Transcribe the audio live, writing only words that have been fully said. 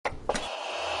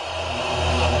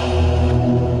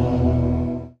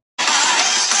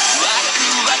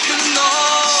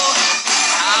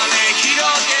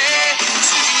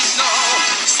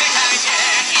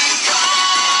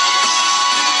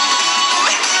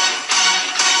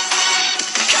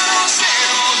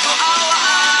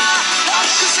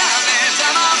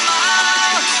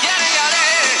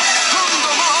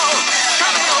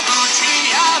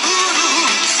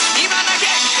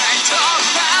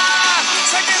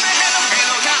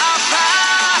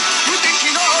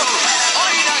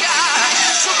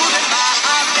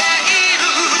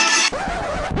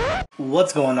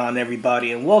What's going on,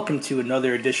 everybody, and welcome to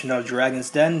another edition of Dragon's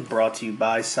Den, brought to you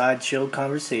by Side Chill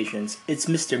Conversations. It's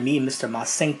Mr.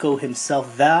 Masenko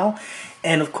himself, Val,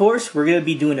 and of course, we're going to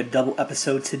be doing a double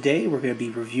episode today. We're going to be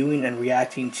reviewing and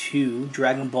reacting to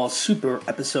Dragon Ball Super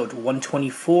episode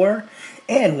 124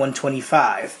 and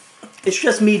 125. It's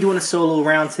just me doing a solo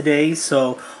round today,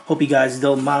 so hope you guys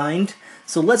don't mind.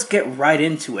 So let's get right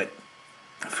into it.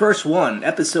 First one,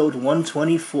 episode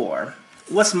 124.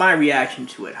 What's my reaction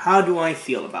to it? How do I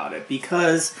feel about it?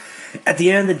 Because at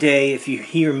the end of the day, if you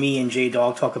hear me and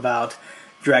J-Dog talk about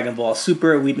Dragon Ball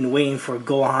Super, we've been waiting for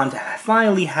Gohan to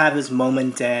finally have his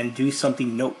moment and do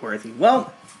something noteworthy.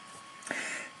 Well,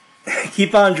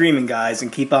 keep on dreaming, guys,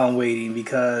 and keep on waiting,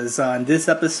 because on this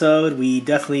episode, we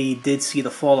definitely did see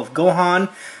the fall of Gohan.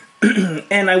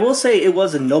 And I will say it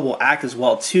was a noble act as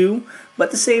well, too.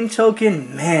 But the same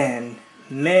token, man,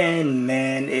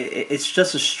 it's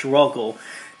just a struggle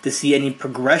to see any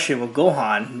progression with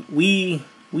Gohan. We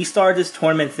started this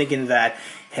tournament thinking that,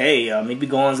 hey, maybe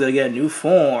Gohan's going to get a new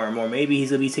form, or maybe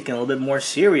he's going to be taken a little bit more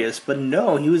serious. But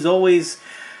no, he was always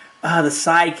the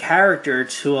side character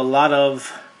to a lot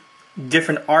of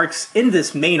different arcs in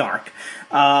this main arc.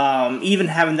 Even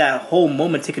having that whole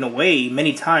moment taken away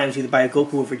many times, either by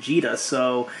Goku or Vegeta.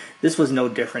 So this was no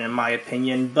different in my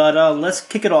opinion. But let's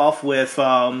kick it off with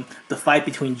the fight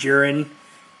between Jiren,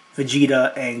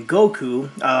 Vegeta, and Goku.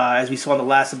 As we saw in the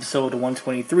last episode of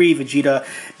 123, Vegeta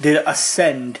did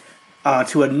ascend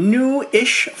to a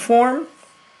new-ish form.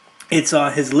 It's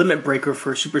his limit breaker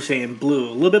for Super Saiyan Blue.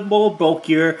 A little bit more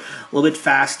bulkier, a little bit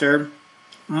faster,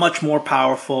 much more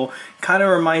powerful. Kind of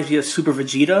reminds me of Super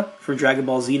Vegeta from Dragon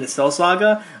Ball Z and the Cell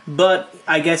Saga, but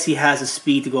I guess he has the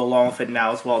speed to go along with it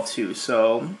now as well too,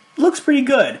 so looks pretty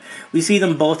good. We see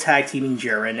them both tag teaming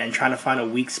Jiren and trying to find a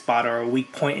weak spot or a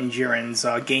weak point in Jiren's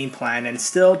game plan, and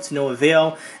still to no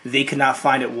avail. They could not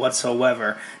find it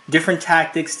whatsoever. Different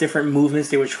tactics, different movements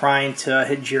they were trying to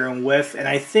hit Jiren with, and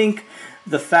I think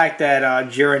the fact that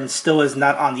Jiren still is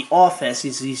not on the offense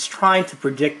is he's trying to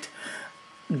predict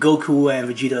Goku and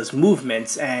Vegeta's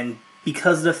movements, and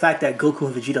because of the fact that Goku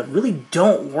and Vegeta really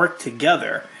don't work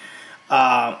together,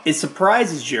 it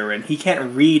surprises Jiren. He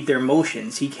can't read their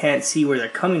motions. He can't see where they're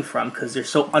coming from because they're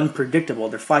so unpredictable.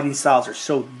 Their fighting styles are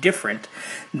so different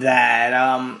that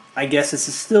I guess it's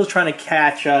still trying to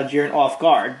catch Jiren off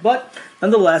guard. But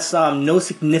nonetheless, no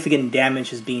significant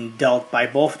damage is being dealt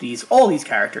by all these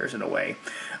characters in a way.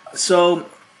 So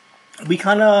we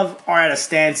kind of are at a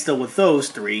standstill with those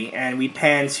three, and we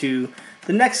pan to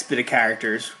the next bit of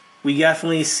characters. We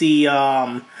definitely see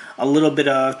a little bit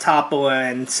of Toppo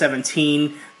and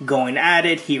 17 going at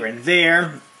it here and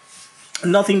there.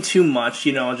 Nothing too much,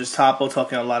 just Toppo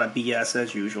talking a lot of BS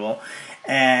as usual.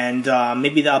 And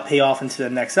maybe that'll pay off into the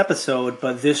next episode,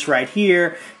 but this right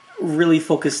here really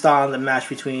focused on the match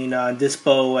between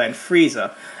Dispo and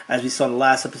Frieza. As we saw in the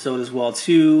last episode as well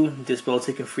too, Dispo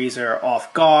taking Frieza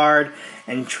off guard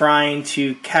and trying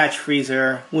to catch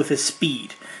Frieza with his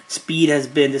speed. Speed has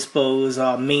been Dispo's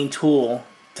main tool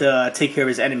to take care of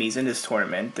his enemies in this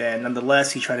tournament, and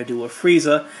nonetheless he tried to do it with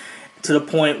Frieza to the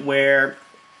point where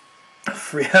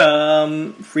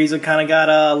Frieza kind of got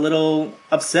a little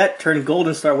upset, turned gold,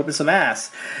 and started whipping some ass.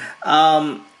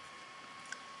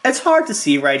 It's hard to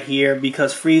see right here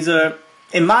because Frieza,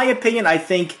 in my opinion, I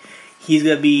think he's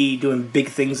going to be doing big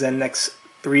things in the next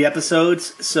 3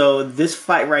 episodes. So this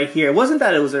fight right here, it wasn't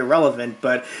that it was irrelevant,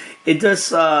 but it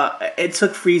just it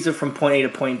took Frieza from point A to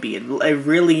point B. It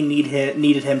really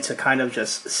needed him to kind of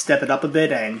just step it up a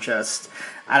bit and just,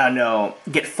 I don't know,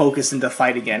 get focused into the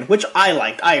fight again, which I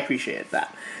liked. I appreciated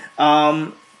that.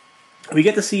 We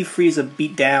get to see Frieza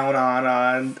beat down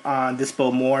on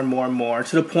Dispo more and more and more,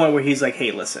 to the point where he's like,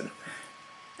 hey, listen,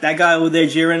 that guy over there,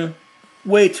 Jiren,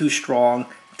 way too strong.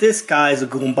 This guy's a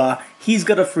Goomba. He's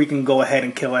gonna freaking go ahead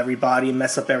and kill everybody and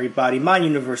mess up everybody. My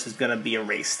universe is gonna be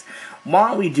erased. Why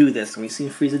don't we do this? And we've seen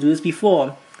Frieza do this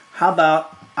before. How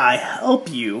about I help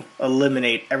you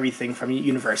eliminate everything from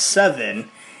Universe 7,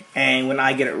 and when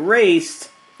I get erased,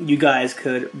 you guys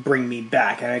could bring me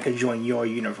back and I could join your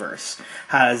universe.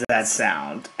 How does that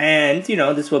sound? And,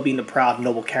 this will being the proud,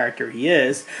 noble character he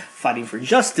is, fighting for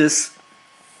justice,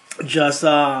 just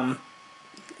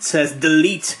says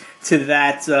delete to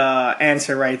that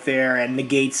answer right there and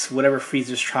negates whatever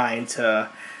Frieza's trying to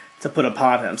put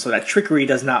upon him. So that trickery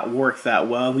does not work that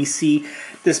well. We see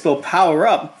Dispo power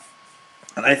up.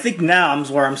 And I think now is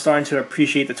where I'm starting to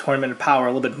appreciate the Tournament of Power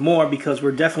a little bit more, because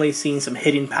we're definitely seeing some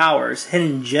hidden powers,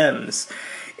 hidden gems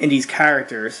in these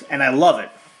characters, and I love it.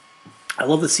 I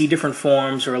love to see different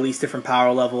forms or at least different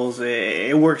power levels.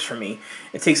 It works for me.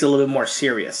 It takes it a little bit more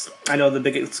serious. I know the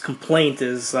biggest complaint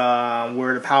is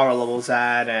where the power level's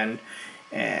at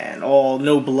and all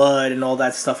no blood and all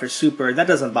that stuff is super. That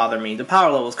doesn't bother me. The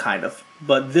power levels kind of.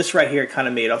 But this right here kind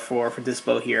of made up for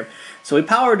Dispo here. So he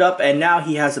powered up and now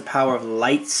he has the power of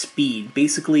light speed.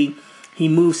 Basically, he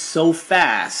moves so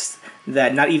fast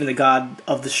that not even the God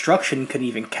of Destruction could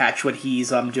even catch what he's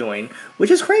doing,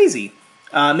 which is crazy.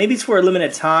 Maybe it's for a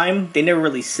limited time. They never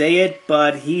really say it,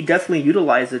 but he definitely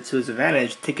utilized it to his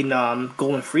advantage, taking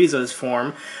Golden Frieza's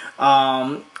form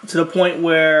to the point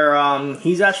where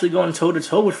he's actually going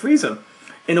toe-to-toe with Frieza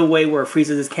in a way where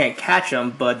Frieza just can't catch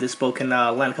him, but Dispo can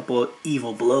land a couple of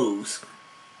evil blows.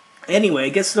 Anyway,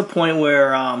 it gets to the point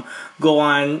where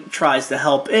Gohan tries to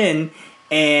help in,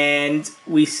 and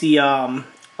we see a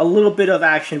little bit of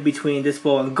action between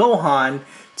Dispo and Gohan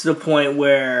to the point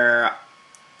where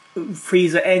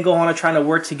Frieza and Gohan are trying to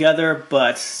work together,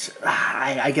 but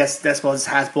I guess Dispo just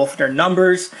has both of their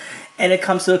numbers, and it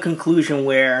comes to a conclusion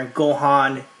where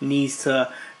Gohan needs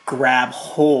to grab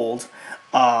hold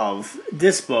of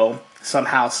Dispo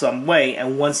somehow, some way,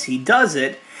 and once he does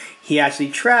it, he actually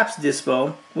traps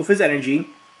Dispo with his energy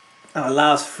and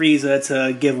allows Frieza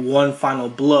to give one final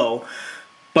blow.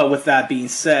 But with that being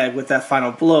said, with that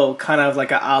final blow, kind of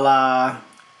like a la,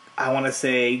 I want to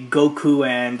say, Goku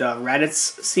and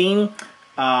Raditz scene,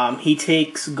 he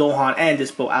takes Gohan and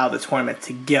Dispo out of the tournament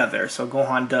together. So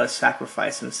Gohan does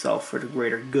sacrifice himself for the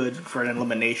greater good, for an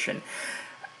elimination.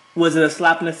 Was it a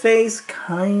slap in the face?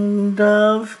 Kind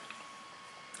of.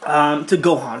 To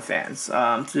Gohan fans,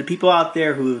 to the people out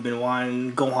there who have been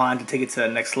wanting Gohan to take it to the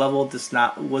next level, this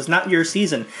was not your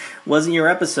season, wasn't your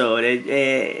episode.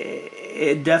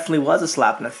 It definitely was a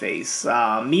slap in the face.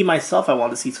 Me myself, I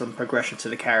wanted to see some progression to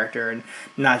the character and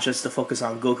not just to focus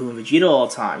on Goku and Vegeta all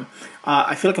the time.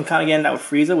 I feel like I'm kind of getting that with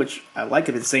Frieza, which I like.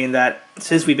 I've been saying that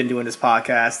since we've been doing this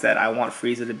podcast, that I want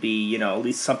Frieza to be, at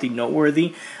least something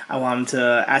noteworthy. I want him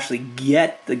to actually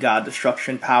get the God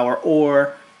Destruction power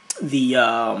or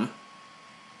the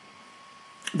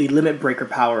limit breaker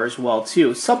power as well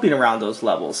too, something around those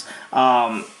levels.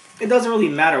 It doesn't really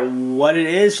matter what it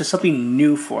is, just something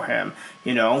new for him,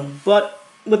 But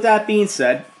with that being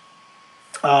said,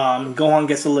 Gohan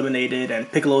gets eliminated,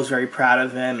 and Piccolo's very proud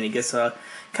of him, and he gets a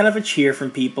kind of a cheer from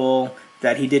people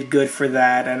that he did good for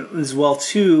that, and as well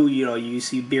too, you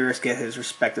see Beerus get his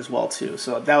respect as well too.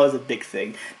 So that was a big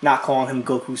thing. Not calling him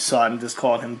Goku's son, just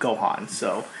calling him Gohan.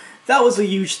 So that was a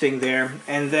huge thing there.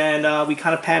 And then we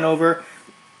kind of pan over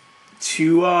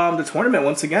to the tournament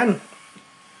once again.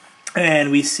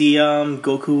 And we see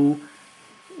Goku,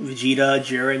 Vegeta,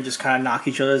 Jiren just kind of knock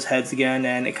each other's heads again.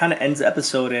 And it kind of ends the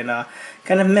episode in a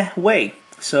kind of meh way.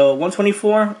 So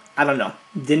 124, I don't know.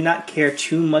 Did not care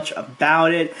too much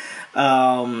about it.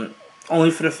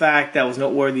 Only for the fact that was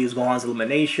noteworthy as Gohan's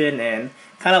elimination. And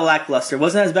kind of lackluster. It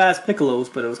wasn't as bad as Piccolo's,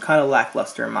 but it was kind of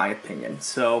lackluster in my opinion.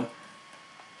 So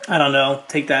I don't know,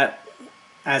 take that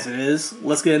as it is.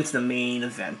 Let's get into the main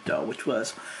event, though, which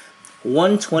was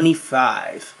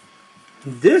 125.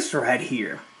 This right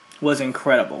here was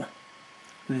incredible.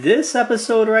 This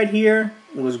episode right here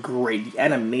was great. The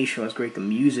animation was great. The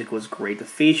music was great. The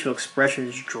facial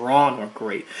expressions drawn were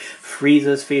great.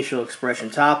 Frieza's facial expression,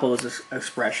 Toppo's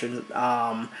expression,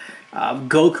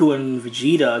 Goku and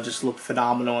Vegeta just looked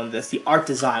phenomenal in this. The art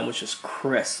design was just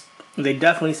crisp. They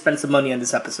definitely spent some money on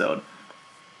this episode.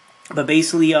 But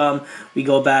basically, we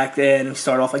go back and we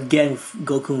start off again with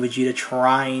Goku and Vegeta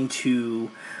trying to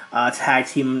tag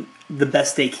team the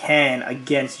best they can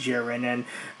against Jiren. And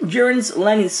Jiren's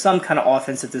landing some kind of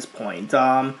offense at this point.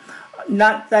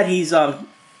 Not that he's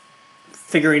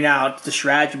figuring out the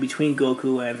strategy between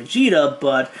Goku and Vegeta,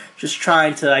 but just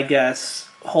trying to, I guess,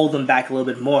 hold them back a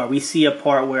little bit more. We see a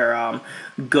part where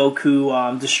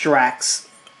Goku distracts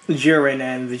Jiren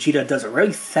and Vegeta does it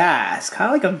really fast,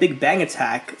 kind of like a Big Bang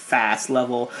attack fast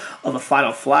level of a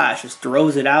Final Flash, just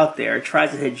throws it out there,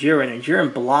 tries to hit Jiren, and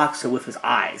Jiren blocks it with his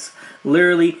eyes.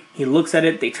 Literally, he looks at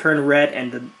it, they turn red,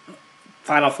 and the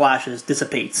Final Flash just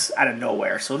dissipates out of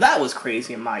nowhere. So that was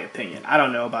crazy in my opinion. I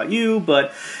don't know about you,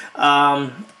 but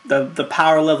the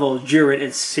power level of Jiren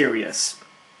is serious.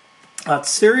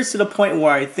 Serious to the point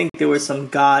where I think there was some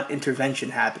God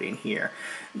intervention happening here.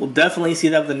 We'll definitely see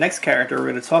that with the next character we're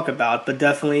going to talk about, but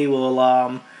definitely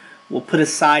we'll put a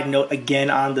side note again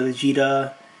on the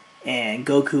Vegeta and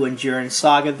Goku and Jiren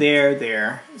saga there.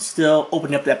 They're still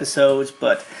opening up the episodes,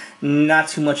 but not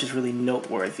too much is really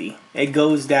noteworthy. It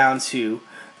goes down to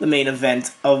the main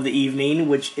event of the evening,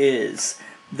 which is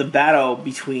the battle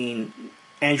between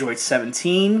Android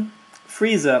 17,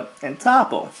 Frieza and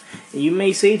Toppo. And you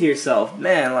may say to yourself,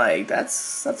 man, like,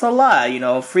 that's a lot. You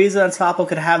know, Frieza and Toppo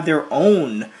could have their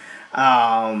own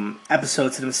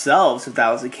episode to themselves if that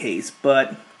was the case.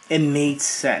 But it made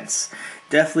sense.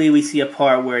 Definitely we see a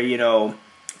part where, you know,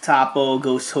 Toppo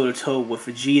goes toe-to-toe with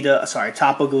Vegeta. Sorry,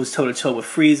 Toppo goes toe-to-toe with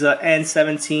Frieza and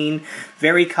 17.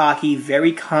 Very cocky,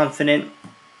 very confident,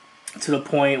 to the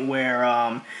point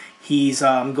where he's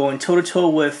going toe-to-toe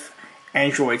with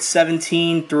Android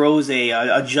 17, throws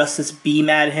a Justice Beam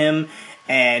at him,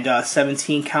 and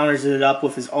 17 counters it up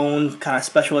with his own kind of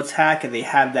special attack, and they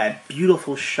have that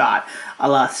beautiful shot a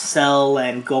la Cell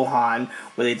and Gohan,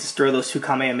 where they just throw those two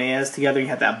Kamehamehas together, you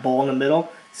have that ball in the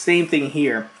middle. Same thing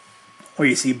here, where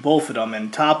you see both of them,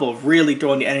 and Toppo really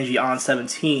throwing the energy on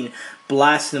 17,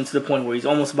 blasting him to the point where he's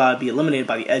almost about to be eliminated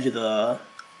by the edge of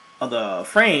the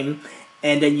frame,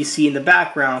 and then you see in the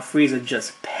background Frieza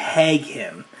just peg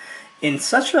him in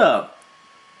such a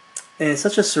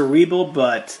cerebral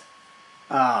but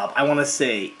I want to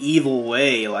say evil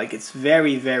way. Like, it's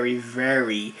very, very,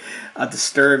 very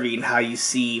disturbing how you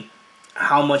see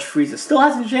how much Frieza still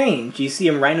hasn't changed. You see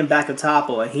him right in the back of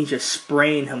Toppo, and he's just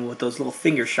spraying him with those little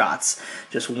finger shots,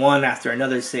 just one after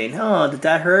another, saying, oh, did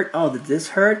that hurt? Oh, did this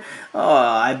hurt? Oh,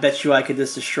 I bet you I could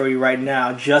just destroy you right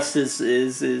now. Justice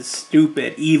is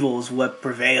stupid. Evil is what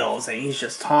prevails. And he's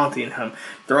just taunting him,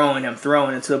 throwing him,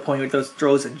 to the point where he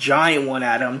throws a giant one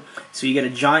at him. So you get a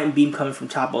giant beam coming from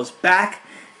Toppo's back,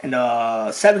 and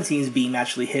 17's beam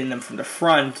actually hitting him from the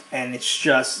front, and it's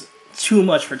just too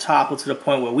much for Toppo, to the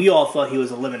point where we all thought he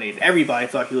was eliminated. Everybody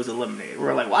thought he was eliminated.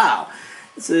 We're like, wow,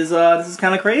 this is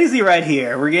kind of crazy right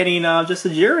here. We're getting just a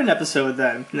Jiren episode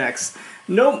then next.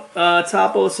 Nope,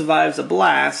 Toppo survives a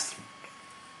blast,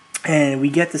 and we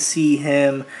get to see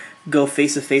him go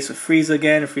face to face with Frieza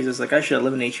again. And Frieza's like, I should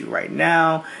eliminate you right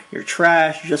now. You're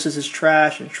trash. Justice is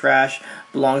trash, and trash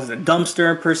belongs in a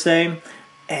dumpster per se.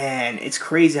 And it's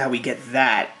crazy how we get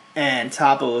that. And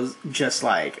Toppo is just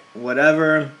like,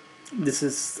 whatever. This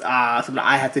is something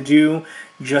I have to do.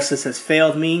 Justice has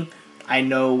failed me. I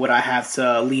know what I have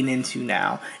to lean into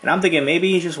now. And I'm thinking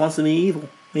maybe he just wants to be evil.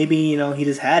 Maybe, you know, he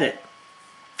just had it.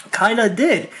 Kinda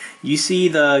did. You see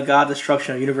the God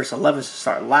Destruction of Universe 11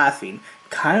 start laughing.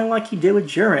 Kind of like he did with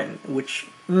Jiren. Which,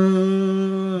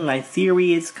 my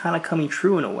theory is kind of coming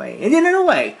true in a way. And in a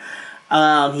way,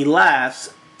 he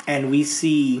laughs, and we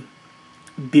see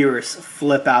Beerus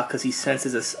flip out because he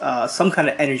senses some kind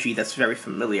of energy that's very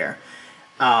familiar.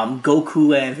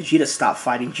 Goku and Vegeta stop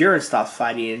fighting, Jiren stops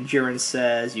fighting, and Jiren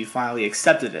says, you finally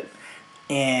accepted it.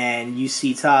 And you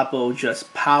see Toppo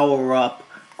just power up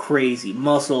crazy,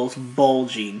 muscles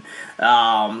bulging.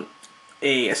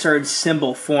 A certain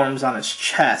symbol forms on his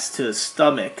chest to his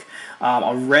stomach.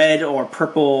 A red or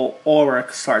purple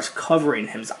aura starts covering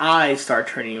him. His eyes start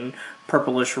turning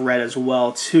purplish red as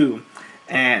well too.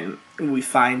 And we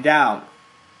find out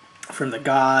from the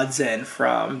gods and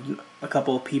from a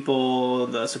couple of people,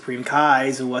 the Supreme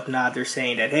Kais and whatnot, they're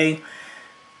saying that, hey,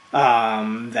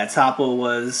 that Toppo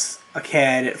was a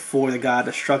candidate for the God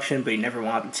Destruction, but he never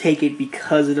wanted to take it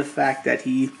because of the fact that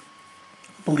he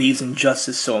believes in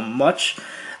justice so much.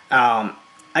 I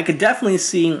could definitely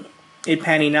see it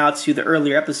panning out to the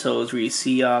earlier episodes where you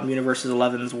see Universe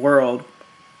 11's world,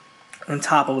 and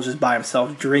Toppo was just by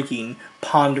himself drinking,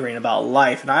 pondering about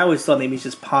life. And I always thought maybe he's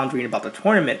just pondering about the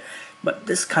tournament, but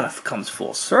this kind of comes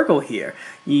full circle here.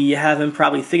 You have him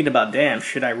probably thinking about, damn,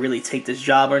 should I really take this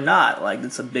job or not? Like,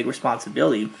 it's a big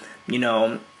responsibility. You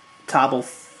know, Toppo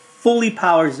fully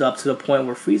powers up to the point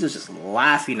where Frieza's just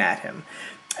laughing at him.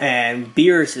 And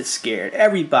Beerus is scared.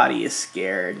 Everybody is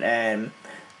scared. And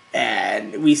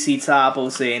we see Toppo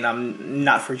saying, I'm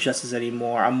not for justice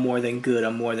anymore. I'm more than good.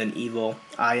 I'm more than evil.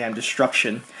 I am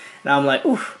destruction. And I'm like,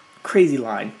 oof, crazy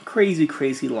line. Crazy,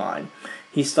 crazy line.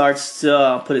 He starts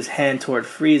to put his hand toward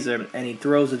Frieza, and he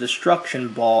throws a destruction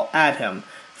ball at him.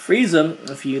 Frieza,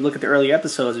 if you look at the early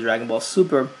episodes of Dragon Ball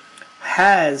Super,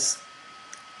 has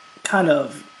kind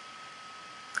of,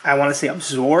 I want to say,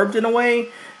 absorbed in a way,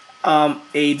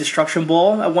 a destruction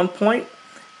ball at one point.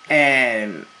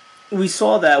 And we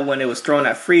saw that when it was thrown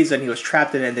at Frieza and he was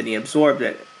trapped in it and then he absorbed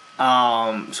it.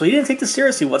 So he didn't take this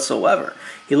seriously whatsoever.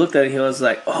 He looked at it and he was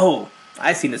like, oh,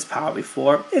 I've seen this power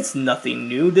before. It's nothing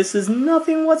new. This is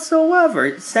nothing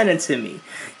whatsoever. Send it to me.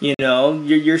 You know,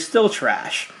 you're still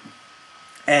trash.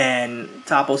 And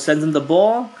Toppo sends him the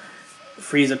ball.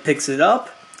 Frieza picks it up.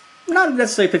 Not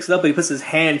necessarily picks it up, but he puts his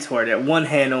hand toward it. One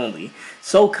hand only.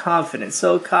 So confident,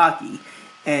 so cocky.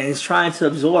 And he's trying to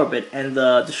absorb it, and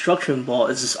the destruction ball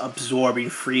is just absorbing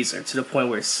Frieza to the point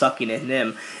where it's sucking in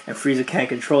him, and Frieza can't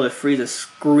control it. Frieza's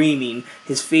screaming.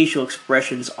 His facial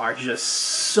expressions are just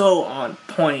so on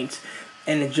point.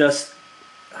 and it just,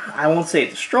 I won't say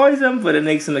it destroys him, but it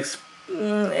makes him,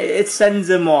 it sends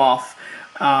him off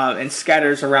and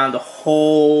scatters around the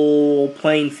whole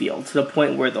playing field to the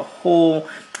point where the whole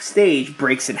stage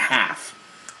breaks in half.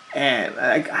 And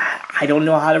I don't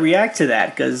know how to react to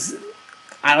that because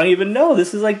I don't even know.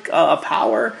 This is like a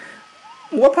power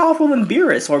more powerful than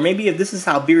Beerus, or maybe if this is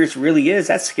how Beerus really is,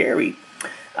 that's scary.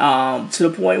 To the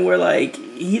point where like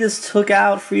he just took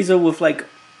out Frieza with like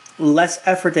less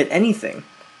effort than anything.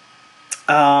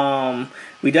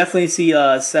 We definitely see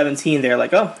 17 there,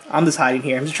 like, oh, I'm just hiding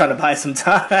here. I'm just trying to buy some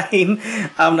time.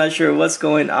 I'm not sure what's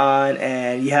going on.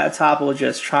 And you have Toppo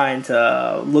just trying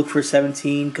to look for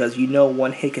 17 because you know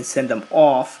one hit can send them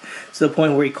off. To the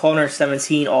point where he corners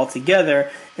 17 altogether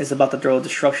and is about to throw a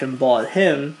destruction ball at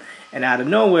him. And out of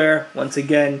nowhere, once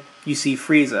again, you see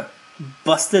Frieza.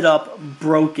 Busted up,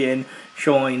 broken,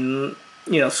 showing,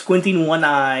 squinting one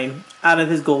eye out of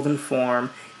his golden form,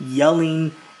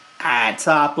 yelling at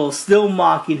Toppo, still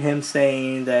mocking him,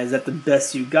 saying that is that the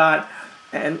best you got.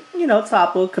 And,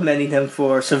 Toppo commending him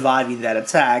for surviving that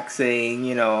attack,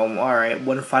 saying, alright,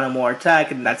 one final more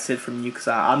attack, and that's it from you, because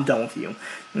I'm done with you.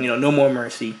 No more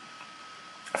mercy.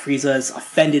 Frieza is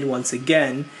offended once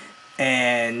again,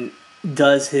 and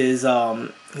does his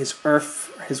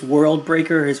world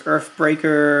breaker, his earth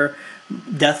breaker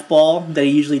death ball that he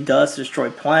usually does to destroy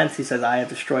plants. He says, I have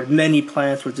destroyed many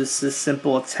plants with just this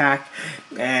simple attack,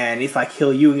 and if I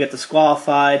kill you and get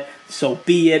disqualified, so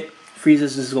be it.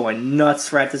 Frieza's just going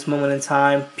nuts right at this moment in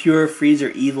time. Pure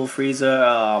Frieza, evil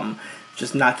Frieza,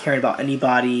 just not caring about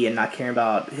anybody and not caring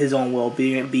about his own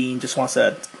well-being, just wants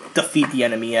to defeat the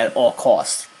enemy at all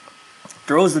costs.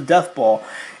 Throws the death ball,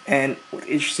 and the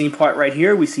interesting part right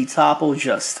here, we see Toppo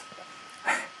just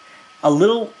a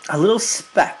little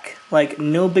speck, like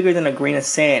no bigger than a grain of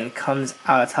sand, comes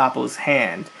out of Toppo's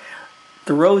hand,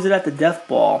 throws it at the death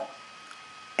ball,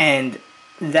 and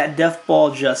that death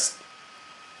ball just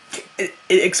it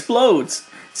explodes,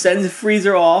 sends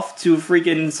Frieza off to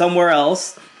freaking somewhere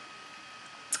else,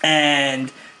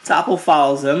 and Toppo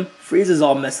follows him. Frieza's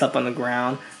all messed up on the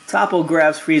ground. Toppo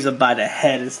grabs Frieza by the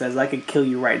head and says, I could kill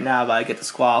you right now if I get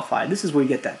disqualified. This is where you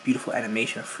get that beautiful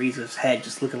animation of Frieza's head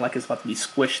just looking like it's about to be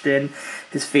squished in.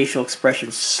 His facial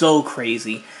expression so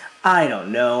crazy. I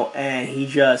don't know. And he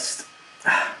just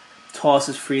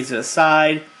tosses Frieza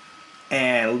aside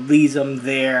and leaves him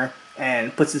there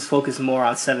and puts his focus more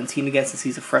on 17 again since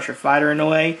he's a fresher fighter in a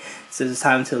way. Says it's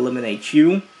time to eliminate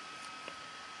you.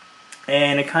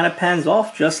 And it kind of pans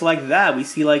off just like that. We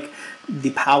see like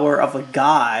the power of a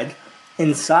god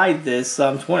inside this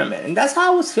tournament, and that's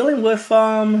how I was feeling with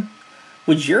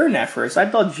Jiren at first. I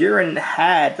thought Jiren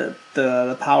had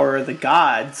the power of the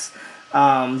gods,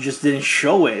 just didn't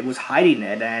show it. It was hiding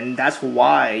it, and that's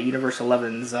why Universe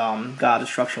 11's God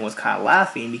Destruction was kind of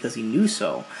laughing because he knew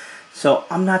so. So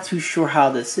I'm not too sure how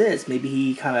this is. Maybe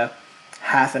he kind of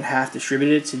half and half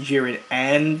distributed to Jiren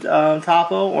and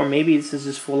Toppo, or maybe this is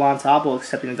just full on Toppo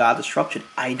accepting the God Destruction.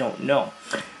 I don't know.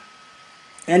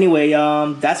 Anyway,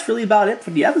 that's really about it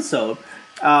for the episode.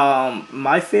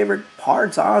 My favorite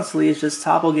parts, honestly, is just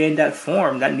Toppo getting that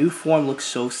form. That new form looks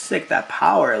so sick. That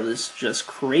power is just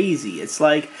crazy. It's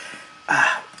like,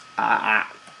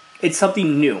 it's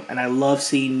something new, and I love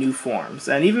seeing new forms.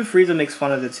 And even Frieza makes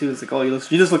fun of it too. It's like, oh, you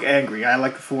just look angry. I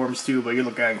like the forms too, but you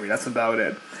look angry. That's about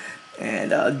it.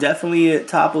 And definitely,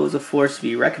 Toppo is a force to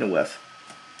be reckoned with,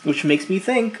 which makes me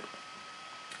think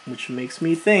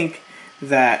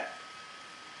that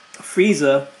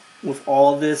Frieza, with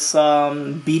all this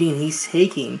beating he's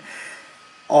taking,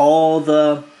 all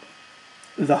the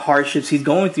hardships he's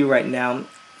going through right now,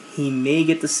 he may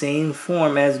get the same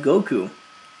form as Goku.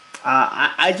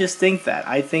 I just think that.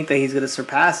 I think that he's going to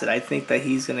surpass it. I think that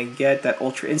he's going to get that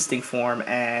Ultra Instinct form,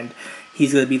 and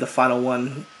he's going to be the final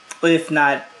one. If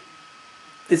not,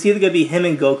 it's either going to be him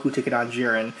and Goku taking on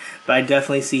Jiren, but I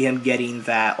definitely see him getting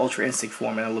that Ultra Instinct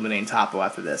form and eliminating Toppo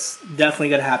after this. Definitely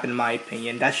going to happen in my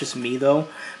opinion. That's just me though,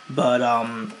 but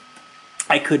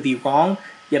I could be wrong.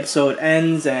 The episode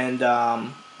ends, and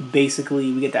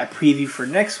basically we get that preview for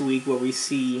next week where we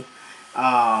see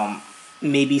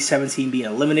maybe 17 being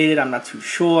eliminated. I'm not too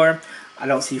sure. I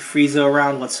don't see Frieza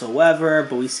around whatsoever,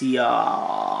 but we see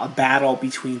a battle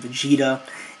between Vegeta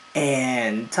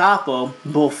and Toppo,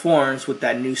 both forms with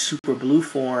that new Super Blue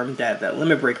form, that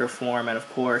Limit Breaker form, and of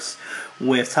course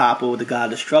with Toppo with the God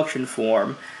Destruction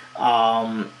form,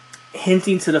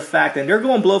 hinting to the fact that they're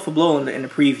going blow for blow in the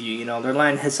preview. They're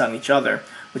landing hits on each other,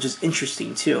 which is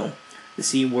interesting too, to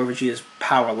see where Vegeta's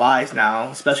power lies now,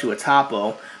 especially with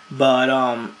Toppo. But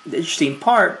the interesting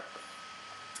part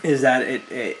is that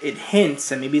it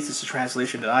hints, and maybe it's just a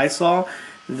translation that I saw,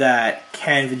 that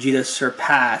can Vegeta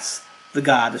surpass the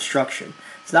God of Destruction?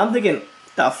 So I'm thinking,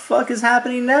 the fuck is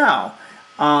happening now?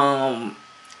 I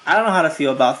don't know how to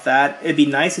feel about that. It'd be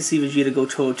nice to see Vegeta go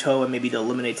toe-to-toe and maybe to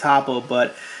eliminate Toppo,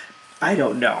 but I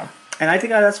don't know. And I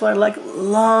think that's what I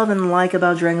love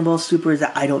about Dragon Ball Super is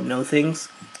that I don't know things.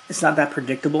 It's not that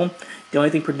predictable. The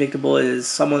only thing predictable is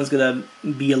someone's going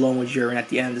to be alone with Jiren at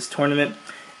the end of this tournament,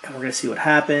 and we're going to see what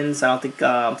happens. I don't think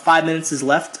 5 minutes is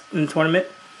left in the tournament,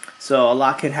 so a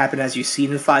lot can happen as you've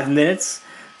seen in 5 minutes.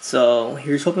 So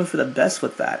here's hoping for the best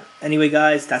with that. Anyway,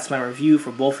 guys, that's my review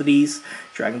for both of these,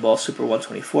 Dragon Ball Super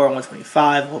 124 and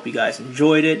 125. Hope you guys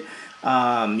enjoyed it.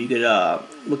 You could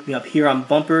look me up here on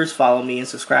Bumpers, follow me and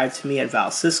subscribe to me at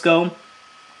Val Cisco,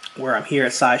 where I'm here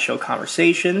at Sideshow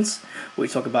Conversations, where we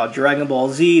talk about Dragon Ball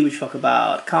Z, we talk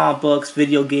about comic books,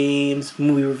 video games,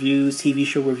 movie reviews, TV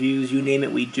show reviews, you name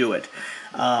it, we do it.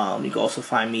 You can also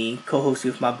find me co-hosting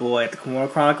with my boy at the Kimura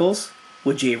Chronicles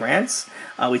with Jay Rants.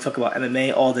 We talk about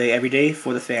MMA all day, every day,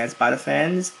 for the fans, by the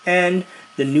fans, and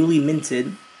the newly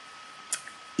minted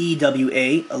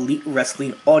EWA, Elite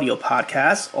Wrestling Audio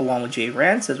Podcast, along with Jay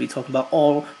Rants, as we talk about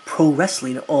all pro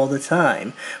wrestling all the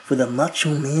time for the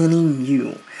Macho Man in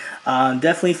you.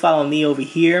 Definitely follow me over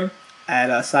here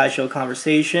at Sideshow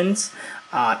Conversations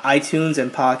on iTunes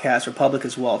and Podcast Republic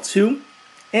as well too.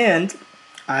 And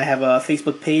I have a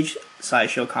Facebook page,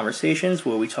 Sideshow Conversations,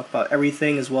 where we talk about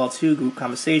everything as well too, group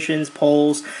conversations,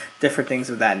 polls, different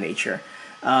things of that nature.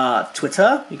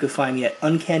 Twitter, you can find me at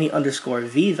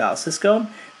uncanny_V Val Cisco,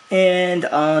 and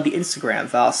on the Instagram,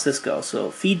 Val Cisco. So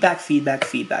feedback. If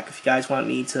you guys want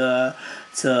me to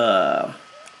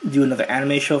do another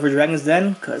anime show for Dragon's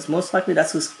Den, because most likely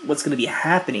that's what's going to be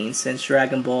happening since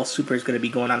Dragon Ball Super is going to be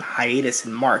going on hiatus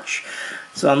in March.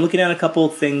 So I'm looking at a couple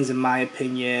of things in my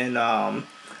opinion. I'm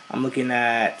looking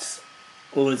at,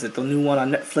 what is it, the new one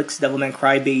on Netflix, Devilman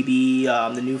Crybaby,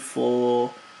 the new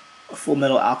Full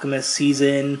Metal Alchemist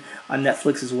season on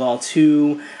Netflix as well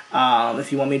too.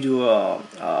 If you want me to do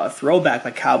a throwback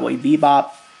like Cowboy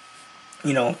Bebop,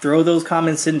 throw those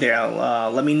comments in there.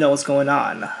 Let me know what's going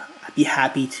on. I'd be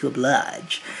happy to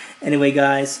oblige. Anyway,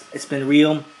 guys, it's been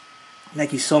real.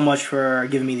 Thank you so much for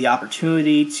giving me the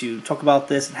opportunity to talk about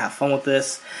this and have fun with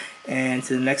this. And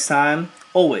to the next time,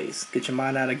 always get your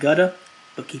mind out of gutter,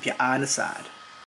 but keep your eye on the side.